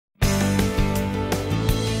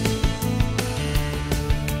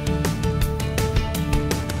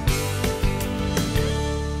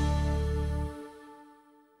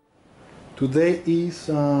Today is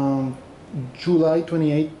July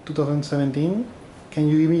 28, 2017. Can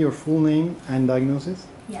you give me your full name and diagnosis?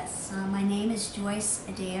 Yes, my name is Joyce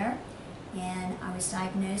Adair, and I was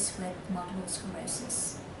diagnosed with multiple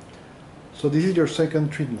sclerosis. So this is your second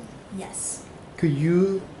treatment. Yes. Could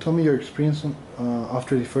you tell me your experience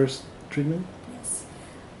after the first treatment? Yes.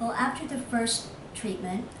 Well, after the first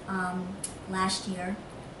treatment last year,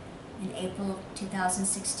 in April of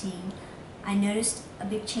 2016, I noticed a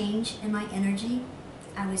big change in my energy.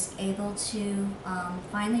 I was able to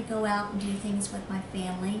finally go out and do things with my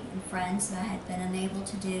family and friends that I had been unable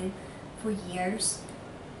to do for years.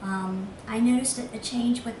 I noticed a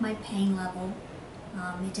change with my pain level.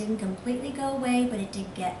 It didn't completely go away, but it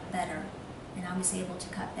did get better, and I was able to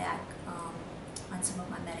cut back on some of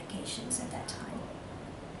my medications at that time.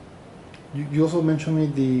 You also mentioned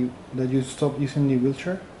me that you stopped using the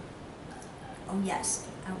wheelchair? Oh yes,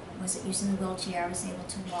 I wasn't using the wheelchair. I was able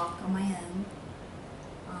to walk on my own.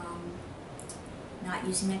 Not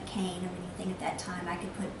using a cane or anything at that time. I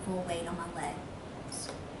could put full weight on my legs.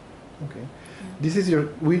 Okay. Yeah. This is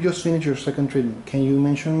we just finished your second treatment. Can you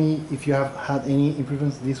mention me if you have had any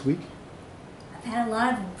improvements this week? I've had a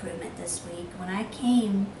lot of improvement this week. When I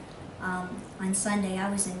came on Sunday, I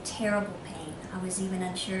was in terrible pain. I was even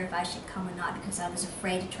unsure if I should come or not because I was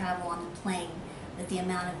afraid to travel on the plane with the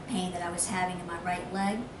amount of pain that I was having in my right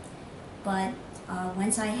leg. But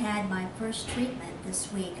once I had my first treatment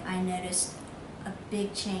this week, I noticed a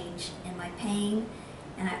big change in my pain,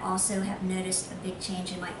 and I also have noticed a big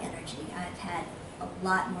change in my energy. I've had a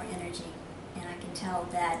lot more energy, and I can tell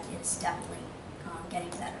that it's definitely getting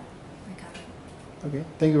better, recovering. Okay,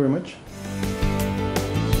 thank you very much.